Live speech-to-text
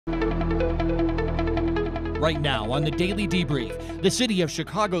Right now on the Daily Debrief, the city of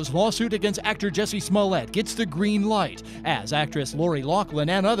Chicago's lawsuit against actor Jussie Smollett gets the green light as actress Lori Loughlin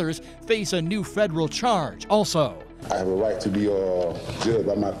and others face a new federal charge. Also, I have a right to be judged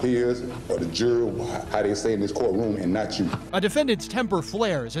by my peers or the jury, how they say in this courtroom, and not you. A defendant's temper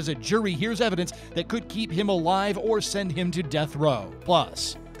flares as a jury hears evidence that could keep him alive or send him to death row.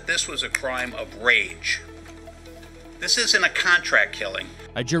 Plus, this was a crime of rage. This isn't a contract killing.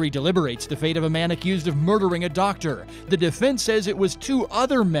 A jury deliberates the fate of a man accused of murdering a doctor. The defense says it was two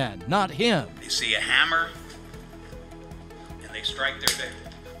other men, not him. They see a hammer, and they strike their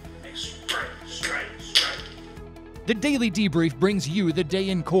victim. They strike. The Daily Debrief brings you the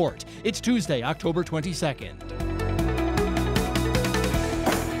day in court. It's Tuesday, October 22nd.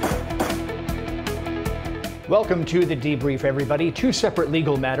 Welcome to the Debrief, everybody. Two separate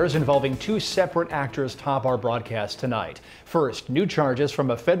legal matters involving two separate actors top our broadcast tonight. First, new charges from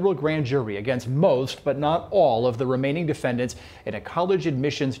a federal grand jury against most, but not all, of the remaining defendants in a college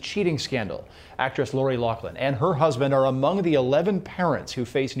admissions cheating scandal. Actress Lori Loughlin and her husband are among the 11 parents who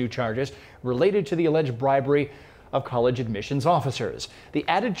face new charges related to the alleged bribery of college admissions officers. The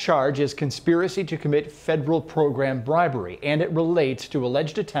added charge is conspiracy to commit federal program bribery, and it relates to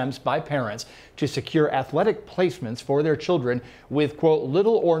alleged attempts by parents to secure athletic placements for their children with, quote,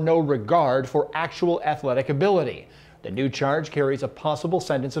 little or no regard for actual athletic ability. The new charge carries a possible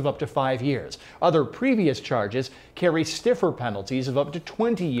sentence of up to 5 years. Other previous charges carry stiffer penalties of up to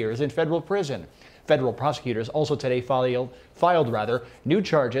 20 years in federal prison. Federal prosecutors also today filed new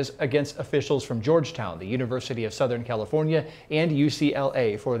charges against officials from Georgetown, the University of Southern California, and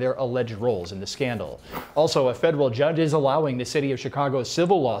UCLA for their alleged roles in the scandal. Also, a federal judge is allowing the city of Chicago's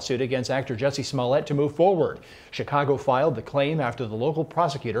civil lawsuit against actor Jussie Smollett to move forward. Chicago filed the claim after the local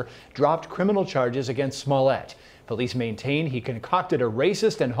prosecutor dropped criminal charges against Smollett. Police maintain he concocted a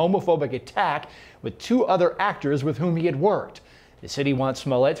racist and homophobic attack with two other actors with whom he had worked. The city wants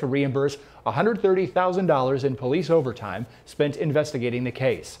Smollett to reimburse $130,000 in police overtime spent investigating the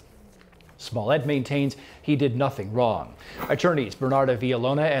case. Smollett maintains he did nothing wrong. Attorneys Bernarda,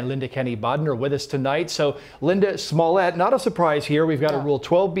 Villalona, and Linda Kenney Baden are with us tonight. So, Linda, Smollett, not a surprise here. We've got a Rule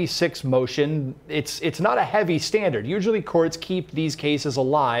 12b6 motion. It's not a heavy standard. Usually courts keep these cases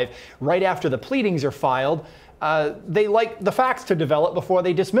alive right after the pleadings are filed. They like the facts to develop before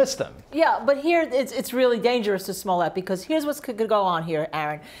they dismiss them. Yeah, but here it's really dangerous to Smollett because here's what could go on here,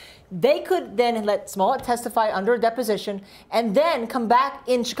 Aaron. They could then let Smollett testify under a deposition and then come back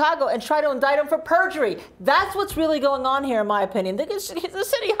in Chicago and try to indict him for perjury. That's what's really going on here, in my opinion. The city,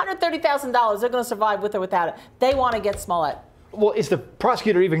 $130,000. They're going to survive with or without it. They want to get Smollett. Well, is the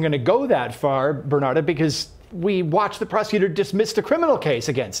prosecutor even going to go that far, Bernarda? Because we watched the prosecutor dismiss the criminal case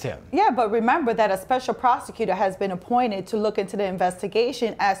against him. Yeah, but remember that a special prosecutor has been appointed to look into the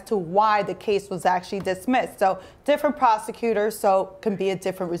investigation as to why the case was actually dismissed. So different prosecutors, so can be a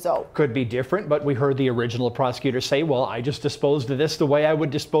different result. Could be different, but we heard the original prosecutor say, well, I just disposed of this the way I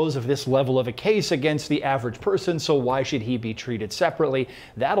would dispose of this level of a case against the average person, so why should he be treated separately?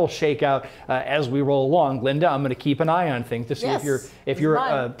 That'll shake out as we roll along. Linda, I'm going to keep an eye on things to see if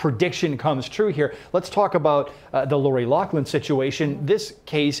your prediction comes true here. Let's talk about the Lori Loughlin situation. This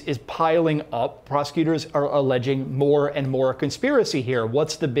case is piling up. Prosecutors are alleging more and more conspiracy here.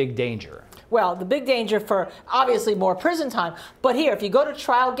 What's the big danger? Well, the big danger for obviously more prison time. But here, if you go to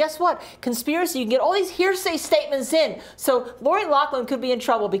trial, guess what? Conspiracy, you can get all these hearsay statements in. So Lori Loughlin could be in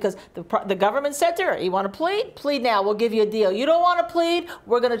trouble because the government said to her, you want to plead? Plead now. We'll give you a deal. You don't want to plead?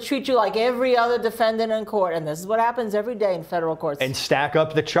 We're going to treat you like every other defendant in court. And this is what happens every day in federal courts. And stack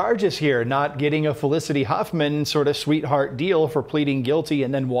up the charges here, not getting a Felicity Huffman sort of sweetheart deal for pleading guilty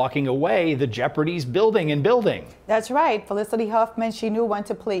and then walking away. The jeopardy's building and building. That's right. Felicity Huffman, she knew when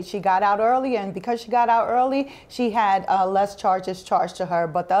to plead. She got out early. And because she got out early, she had less charges charged to her.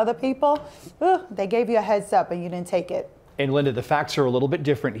 But the other people, they gave you a heads up and you didn't take it. And Linda, the facts are a little bit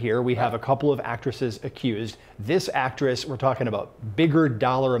different here. We have a couple of actresses accused. This actress, we're talking about bigger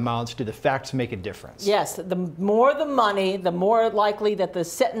dollar amounts. Do the facts make a difference? Yes, the more the money, the more likely that the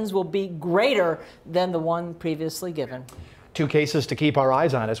sentence will be greater than the one previously given. Two cases to keep our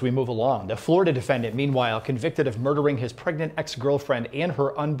eyes on as we move along. The Florida defendant, meanwhile, convicted of murdering his pregnant ex-girlfriend and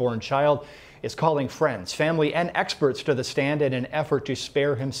her unborn child, is calling friends, family, and experts to the stand in an effort to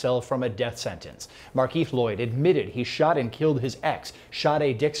spare himself from a death sentence. Markeith Loyd admitted he shot and killed his ex,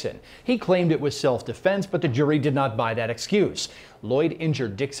 Sade Dixon. He claimed it was self-defense, but the jury did not buy that excuse. Loyd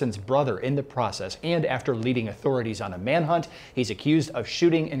injured Dixon's brother in the process, and after leading authorities on a manhunt, he's accused of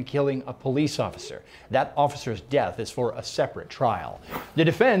shooting and killing a police officer. That officer's death is for a separate trial. The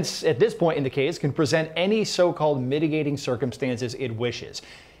defense, at this point in the case, can present any so-called mitigating circumstances it wishes.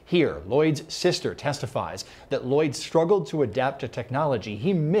 Here, Loyd's sister testifies that Loyd struggled to adapt to technology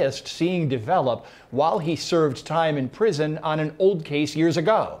he missed seeing develop while he served time in prison on an old case years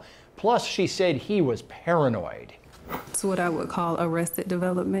ago. Plus, she said he was paranoid. It's what I would call arrested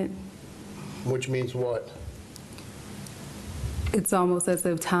development. Which means what? It's almost as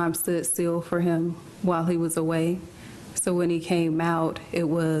if time stood still for him while he was away. So when he came out, it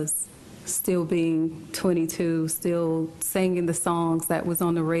was still being 22, still singing the songs that was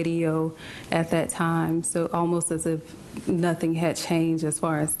on the radio at that time. So almost as if nothing had changed as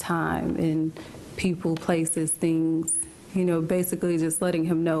far as time and people, places, things. You know, basically just letting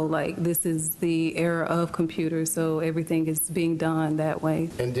him know, like, this is the era of computers, so everything is being done that way.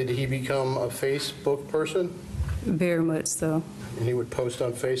 And did he become a Facebook person? Very much so. And he would post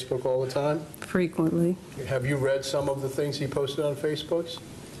on Facebook all the time? Frequently. Have you read some of the things he posted on Facebook?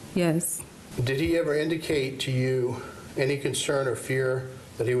 Yes. Did he ever indicate to you any concern or fear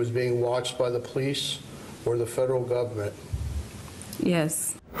that he was being watched by the police or the federal government?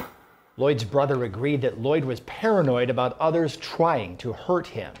 Yes. Loyd's brother agreed that Loyd was paranoid about others trying to hurt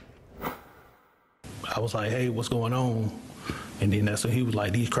him. I was like, hey, what's going on? And then that's when he was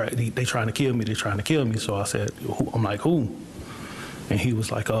like, they trying to kill me, they trying to kill me. So I said, I'm like, who? And he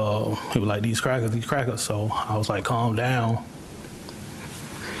was like, these crackers. So I was like, calm down.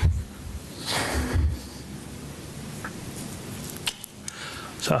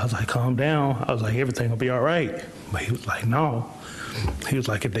 So I was like, calm down. I was like, everything will be all right. But he was like, no. He was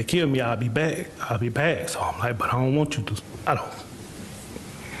like, if they kill me, I'll be back. I'll be back. So I'm like, but I don't want you to. I don't.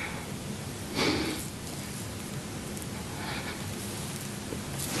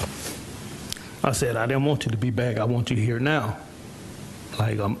 I said, I didn't want you to be back. I want you here now.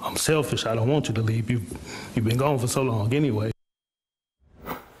 Like, I'm selfish. I don't want you to leave. You've been gone for so long anyway.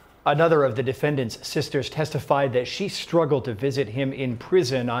 Another of the defendant's sisters testified that she struggled to visit him in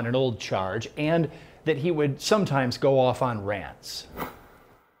prison on an old charge and that he would sometimes go off on rants.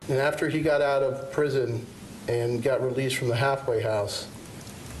 And after he got out of prison and got released from the halfway house,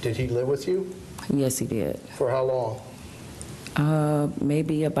 did he live with you? Yes, he did. For how long?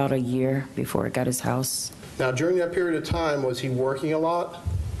 Maybe about a year before I got his house. Now, during that period of time, was he working a lot?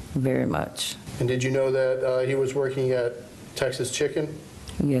 Very much. And did you know that he was working at Texas Chicken?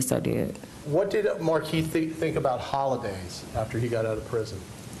 Yes, I did. What did Markeith think about holidays after he got out of prison?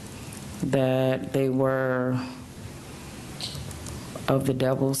 That they were of the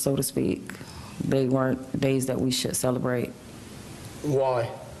devil, so to speak. They weren't days that we should celebrate. Why?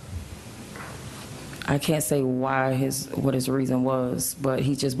 I can't say why what his reason was, but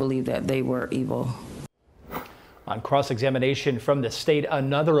he just believed that they were evil. On cross-examination from the state,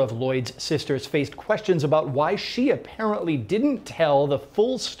 another of Loyd's sisters faced questions about why she apparently didn't tell the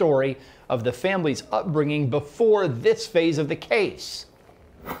full story of the family's upbringing before this phase of the case.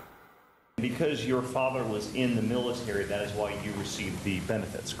 Because your father was in the military, that is why you received the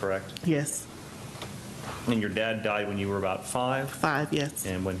benefits, correct? Yes. And your dad died when you were about 5? 5, yes.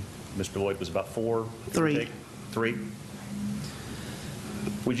 And when Mr. Loyd was about 4? 3. 3?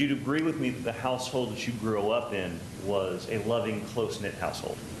 Would you agree with me that the household that you grew up in was a loving, close-knit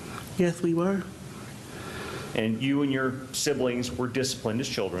household? Yes, we were. And you and your siblings were disciplined as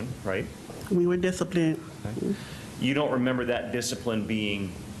children, right? We were disciplined. Okay. You don't remember that discipline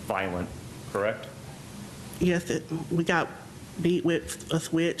being violent, correct? Yes, we got beat with a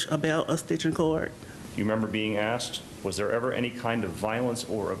switch, a belt, a stitching cord. Do you remember being asked, was there ever any kind of violence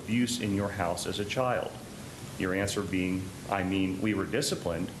or abuse in your house as a child? Your answer being, I mean, we were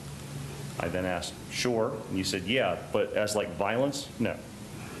disciplined. I then asked, sure, and you said, yeah, but as like violence, no.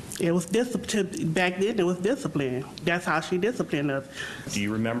 It was discipline. Back then, it was discipline. That's how she disciplined us. Do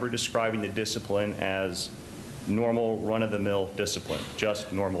you remember describing the discipline as normal, run-of-the-mill discipline,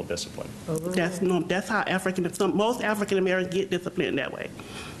 just normal discipline? That's how most African Americans get disciplined that way.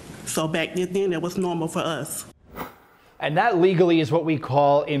 So back then, it was normal for us. And that legally is what we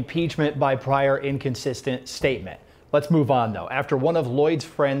call impeachment by prior inconsistent statement. Let's move on, though. After one of Loyd's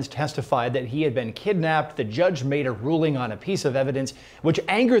friends testified that he had been kidnapped, the judge made a ruling on a piece of evidence which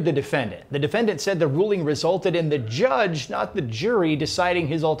angered the defendant. The defendant said the ruling resulted in the judge, not the jury, deciding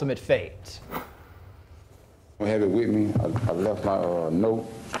his ultimate fate. I have it with me. I left my note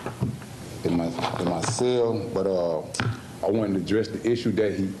in my cell, but I wanted to address the issue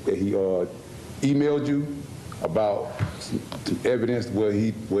that he emailed you about evidence where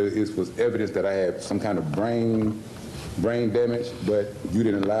it was evidence that I had some kind of brain damage, but you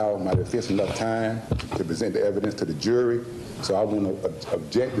didn't allow my defense enough time to present the evidence to the jury. So I want to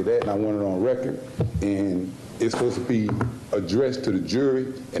object to that, and I want it on record. And it's supposed to be addressed to the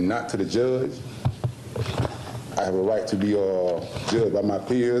jury and not to the judge. I have a right to be judged by my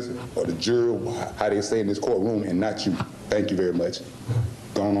peers or the jury, how they say in this courtroom, and not you. Thank you very much.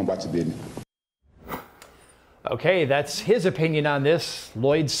 Go on about your business. Okay, that's his opinion on this.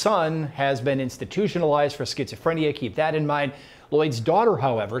 Loyd's son has been institutionalized for schizophrenia. Keep that in mind. Loyd's daughter,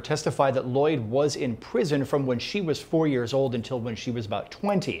 however, testified that Loyd was in prison from when she was 4 years old until when she was about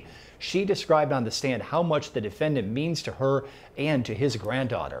 20. She described on the stand how much the defendant means to her and to his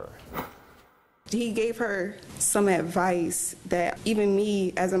granddaughter. He gave her some advice that even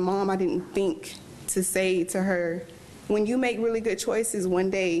me as a mom, I didn't think to say to her. When you make really good choices, one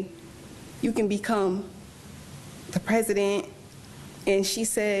day you can become the president. And she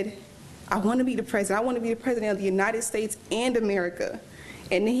said, I want to be the president. I want to be the president of the United States and America.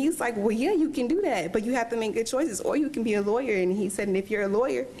 And then he's like, well, yeah, you can do that, but you have to make good choices, or you can be a lawyer. And he said, and if you're a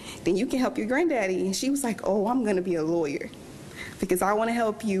lawyer, then you can help your granddaddy. And she was like, oh, I'm going to be a lawyer because I want to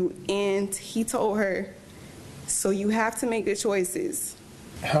help you. And he told her, so you have to make good choices.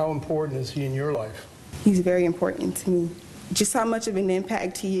 How important is he in your life? He's very important to me. Just how much of an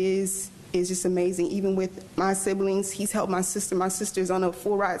impact he is just amazing. Even with my siblings, he's helped my sister. My sister's on a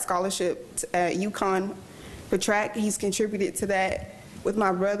full ride scholarship at UConn for track. He's contributed to that. With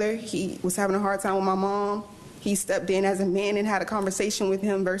my brother, he was having a hard time with my mom. He stepped in as a man and had a conversation with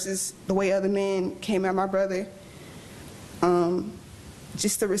him versus the way other men came at my brother.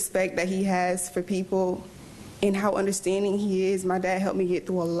 Just the respect that he has for people and how understanding he is. My dad helped me get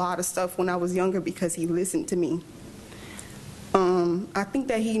through a lot of stuff when I was younger because he listened to me. I think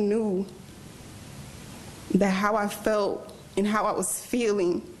that he knew that how I felt and how I was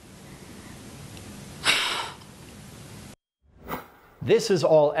feeling. This is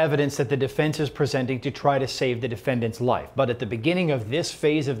all evidence that the defense is presenting to try to save the defendant's life. But at the beginning of this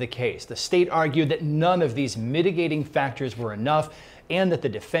phase of the case, the state argued that none of these mitigating factors were enough and that the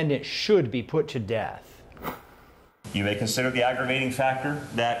defendant should be put to death. You may consider the aggravating factor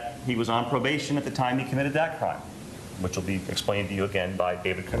that he was on probation at the time he committed that crime, which will be explained to you again by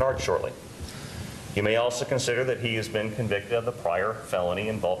David Kennard shortly. You may also consider that he has been convicted of the prior felony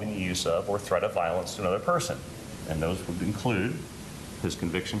involving the use of or threat of violence to another person, and those would include his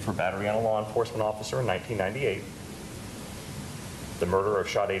conviction for battery on a law enforcement officer in 1998, the murder of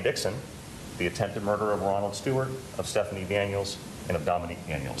Sade Dixon, the attempted murder of Ronald Stewart, of Stephanie Daniels, and of Dominique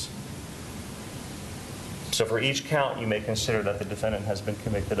Daniels. So for each count, you may consider that the defendant has been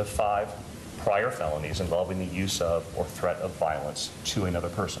convicted of 5 prior felonies involving the use of or threat of violence to another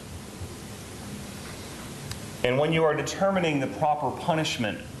person. And when you are determining the proper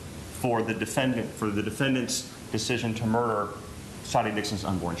punishment for the defendant's decision to murder Sade Dixon's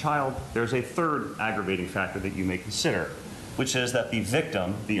unborn child, there's a third aggravating factor that you may consider, which is that the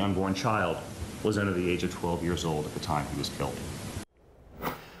victim, the unborn child, was under the age of 12 years old at the time he was killed.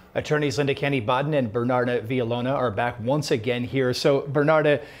 Attorneys Linda Kenney, Baden, and Bernarda Villalona are back once again here. So,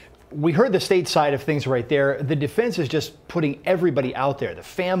 Bernarda, we heard the state side of things right there. The defense is just putting everybody out there, the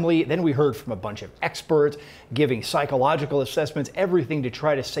family. Then we heard from a bunch of experts giving psychological assessments, everything to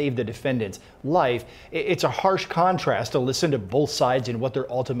try to save the defendant's life. It's a harsh contrast to listen to both sides and what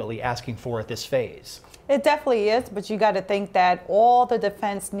they're ultimately asking for at this phase. It definitely is, but you got to think that all the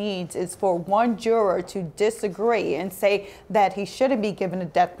defense needs is for one juror to disagree and say that he shouldn't be given a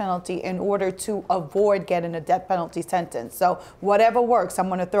death penalty in order to avoid getting a death penalty sentence. So whatever works, I'm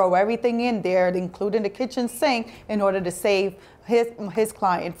going to throw everything in there, including the kitchen sink, in order to save his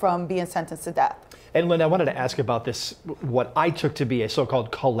client from being sentenced to death. And Lynn, I wanted to ask about this, what I took to be a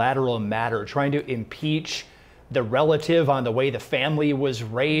so-called collateral matter, trying to impeach the relative on the way the family was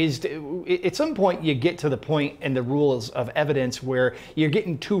raised. At some point, you get to the point in the rules of evidence where you're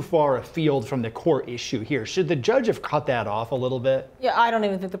getting too far afield from the core issue here. Should the judge have cut that off a little bit? Yeah, I don't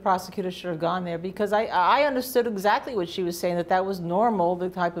even think the prosecutor should have gone there, because I understood exactly what she was saying, that was normal, the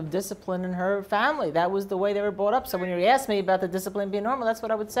type of discipline in her family. That was the way they were brought up. So when you asked me about the discipline being normal, that's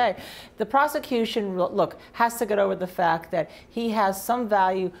what I would say. The prosecution, look, has to get over the fact that he has some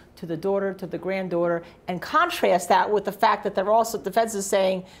value to the daughter, to the granddaughter, and contrast that with the fact that defense is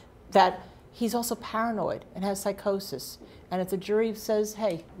saying that he's also paranoid and has psychosis. And if the jury says,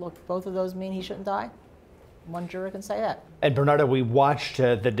 hey, look, both of those mean he shouldn't die, one juror can say that. And Bernarda, we watched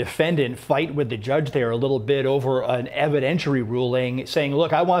the defendant fight with the judge there a little bit over an evidentiary ruling, saying,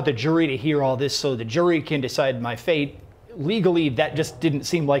 look, I want the jury to hear all this so the jury can decide my fate. Legally, that just didn't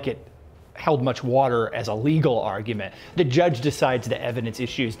seem like it held much water as a legal argument. The judge decides the evidence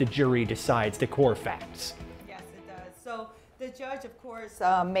issues, the jury decides the core facts. Yes, it does. So the judge, of course,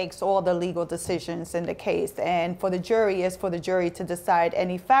 makes all the legal decisions in the case, and for the jury is for the jury to decide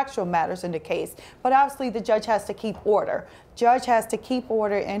any factual matters in the case. But obviously the judge has to keep order. judge has to keep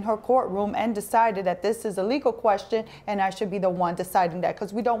order in her courtroom and decided that this is a legal question and I should be the one deciding that,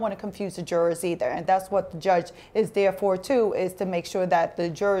 because we don't want to confuse the jurors either. And that's what the judge is there for too, is to make sure that the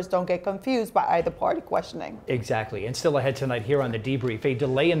jurors don't get confused by either party questioning. Exactly. And still ahead tonight here on the Debrief, a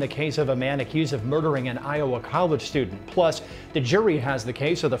delay in the case of a man accused of murdering an Iowa college student. Plus, the jury has the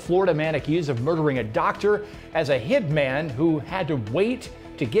case of the Florida man accused of murdering a doctor as a hitman who had to wait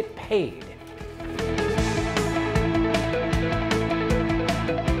to get paid.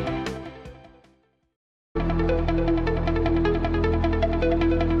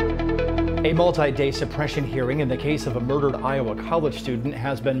 A multi-day suppression hearing in the case of a murdered Iowa college student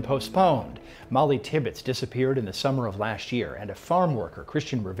has been postponed. Molly Tibbetts disappeared in the summer of last year, and a farm worker,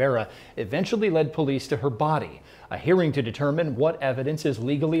 Christian Rivera, eventually led police to her body. A hearing to determine what evidence is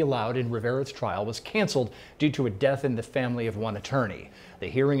legally allowed in Rivera's trial was canceled due to a death in the family of one attorney. The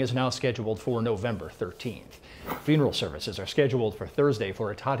hearing is now scheduled for November 13th. Funeral services are scheduled for Thursday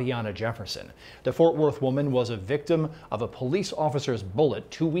for Tatiana Jefferson. The Fort Worth woman was a victim of a police officer's bullet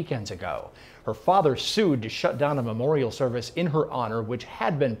 2 weekends ago. Her father sued to shut down a memorial service in her honor, which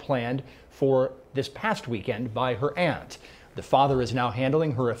had been planned for this past weekend by her aunt. The father is now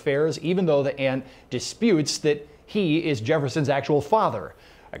handling her affairs, even though the aunt disputes that he is Jefferson's actual father.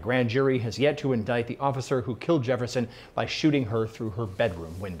 A grand jury has yet to indict the officer who killed Jefferson by shooting her through her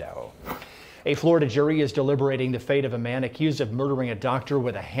bedroom window. A Florida jury is deliberating the fate of a man accused of murdering a doctor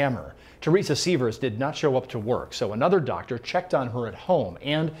with a hammer. Teresa Sievers did not show up to work, so another doctor checked on her at home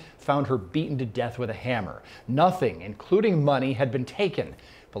and found her beaten to death with a hammer. Nothing, including money, had been taken.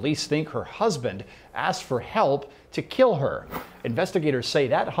 Police think her husband asked for help to kill her. Investigators say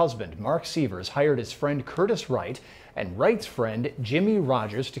that husband, Mark Sievers, hired his friend Curtis Wright and Wright's friend Jimmy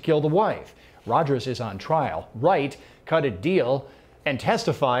Rogers to kill the wife. Rogers is on trial. Wright cut a deal and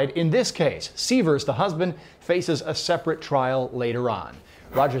testified in this case. Sievers, the husband, faces a separate trial later on.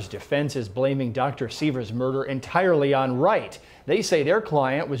 Rogers' defense is blaming Dr. Sievers' murder entirely on Wright. They say their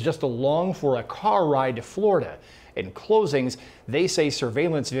client was just along for a car ride to Florida. In closings, they say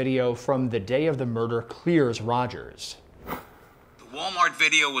surveillance video from the day of the murder clears Rogers. The Walmart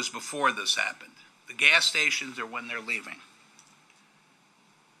video was before this happened. The gas stations are when they're leaving.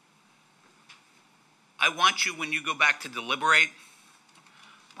 I want you, when you go back to deliberate,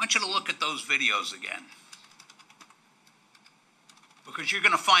 I want you to look at those videos again, because you're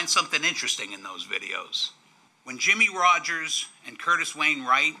going to find something interesting in those videos. When Jimmy Rogers and Curtis Wayne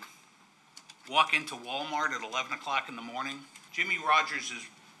Wright walk into Walmart at 11 o'clock in the morning, Jimmy Rogers is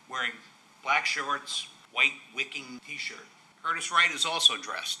wearing black shorts, white wicking t-shirt. Curtis Wright is also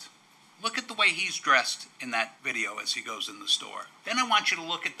dressed. Look at the way he's dressed in that video as he goes in the store. Then I want you to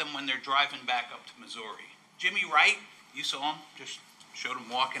look at them when they're driving back up to Missouri. Jimmy Wright, you saw him, just showed him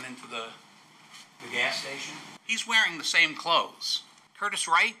walking into the gas station. He's wearing the same clothes. Curtis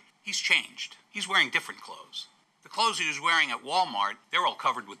Wright, he's changed. He's wearing different clothes. The clothes he was wearing at Walmart, they're all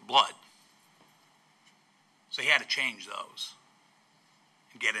covered with blood. So he had to change those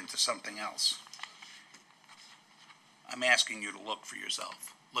and get into something else. I'm asking you to look for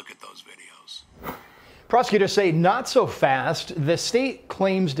yourself. Look at those videos. Prosecutors say not so fast. The state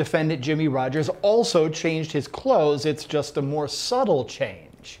claims defendant Jimmy Rogers also changed his clothes. It's just a more subtle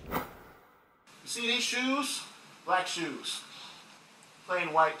change. You see these shoes? Black shoes.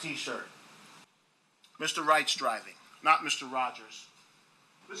 Plain white t-shirt. Mr. Wright's driving, not Mr. Rogers.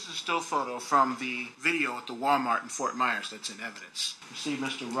 This is a still photo from the video at the Walmart in Fort Myers that's in evidence. You see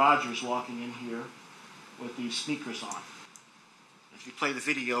Mr. Rogers walking in here with these sneakers on. If you play the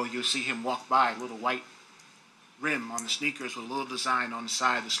video, you'll see him walk by, a little white rim on the sneakers with a little design on the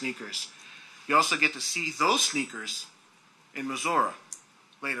side of the sneakers. You also get to see those sneakers in Missouri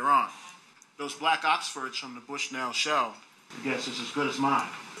later on. Those black Oxfords from the Bushnell shell, I guess, is as good as mine.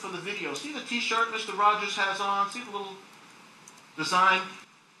 For the video, see the t-shirt Mr. Rogers has on? See the little design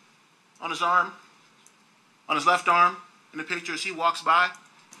on his arm, on his left arm, in the picture as he walks by?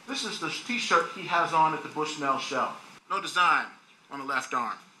 This is the t-shirt he has on at the Bushnell shell. No design on the left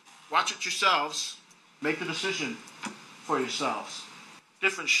arm. Watch it yourselves. Make the decision for yourselves.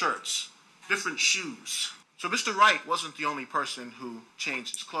 Different shirts, different shoes. So Mr. Wright wasn't the only person who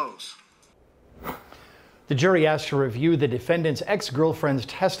changed his clothes. The jury asked to review the defendant's ex-girlfriend's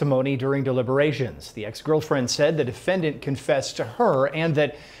testimony during deliberations. The ex-girlfriend said the defendant confessed to her and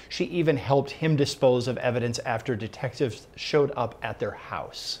that she even helped him dispose of evidence after detectives showed up at their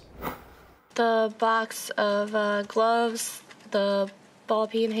house. The box of gloves, the ball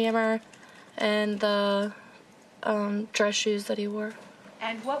peen hammer, and the dress shoes that he wore.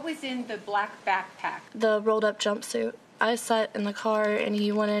 And what was in the black backpack? The rolled up jumpsuit I sat in the car and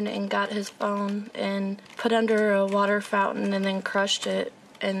he went in and got his phone and put under a water fountain and then crushed it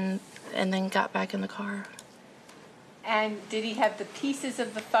and then got back in the car. And did he have the pieces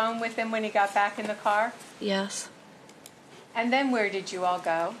of the phone with him when he got back in the car? Yes. And then where did you all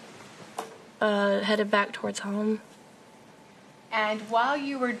go? Headed back towards home. And while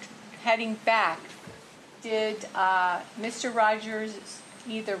you were heading back, did Mr. Rogers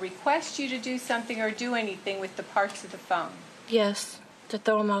either request you to do something or do anything with the parts of the phone? Yes, to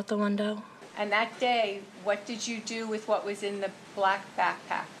throw them out the window. And that day, what did you do with what was in the black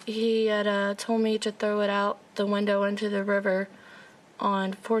backpack? He had told me to throw it out the window into the river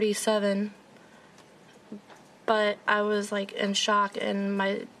on 47, but I was like in shock and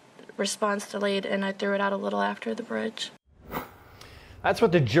my response delayed and I threw it out a little after the bridge. That's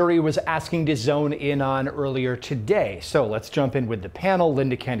what the jury was asking to zone in on earlier today. So let's jump in with the panel.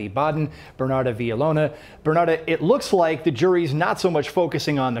 Linda Kenney Baden, Bernarda Villalona. Bernarda, it looks like the jury's not so much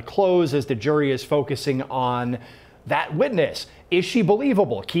focusing on the clothes as the jury is focusing on that witness. Is she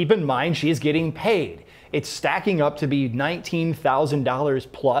believable? Keep in mind she's getting paid. It's stacking up to be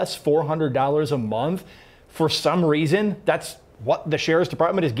 $19,000 plus $400 a month. For some reason, that's what the sheriff's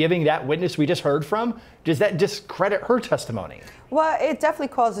department is giving that witness we just heard from. Does that discredit her testimony? Well, it definitely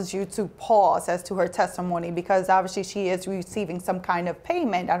causes you to pause as to her testimony because obviously she is receiving some kind of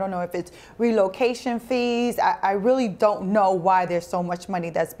payment. I don't know if it's relocation fees. I really don't know why there's so much money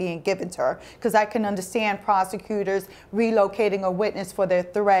that's being given to her because I can understand prosecutors relocating a witness for their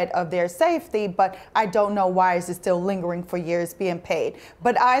threat of their safety, but I don't know why is it still lingering for years being paid.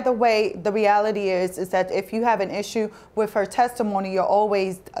 But either way, the reality is that if you have an issue with her testimony, you're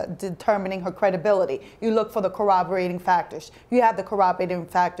always determining her credibility. You look for the corroborating factors. You have the corroborating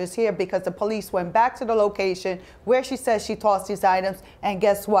factors here because the police went back to the location where she says she tossed these items, and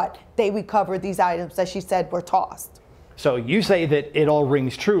guess what? They recovered these items that she said were tossed. So you say that it all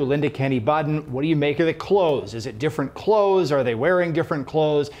rings true. Linda Kenney Baden, what do you make of the clothes? Is it different clothes? Are they wearing different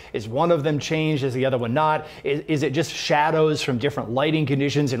clothes? Is one of them changed? Is the other one not? Is it just shadows from different lighting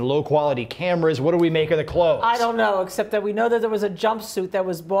conditions and low quality cameras? What do we make of the clothes? I don't know, except that we know that there was a jumpsuit that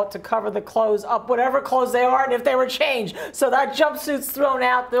was bought to cover the clothes up, whatever clothes they are, and if they were changed. So that jumpsuit's thrown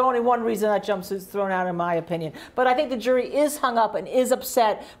out. The only one reason that jumpsuit's thrown out, in my opinion. But I think the jury is hung up and is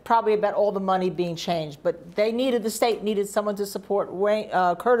upset probably about all the money being changed. But they needed, the state needed someone to support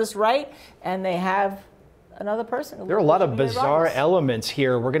Curtis Wright, and they have another person. There are a lot of bizarre elements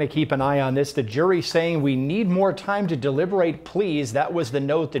here. We're going to keep an eye on this. The jury saying we need more time to deliberate pleas. That was the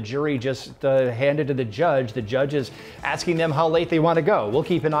note the jury just handed to the judge. The judge is asking them how late they want to go. We'll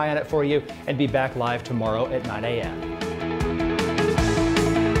keep an eye on it for you and be back live tomorrow at 9 a.m.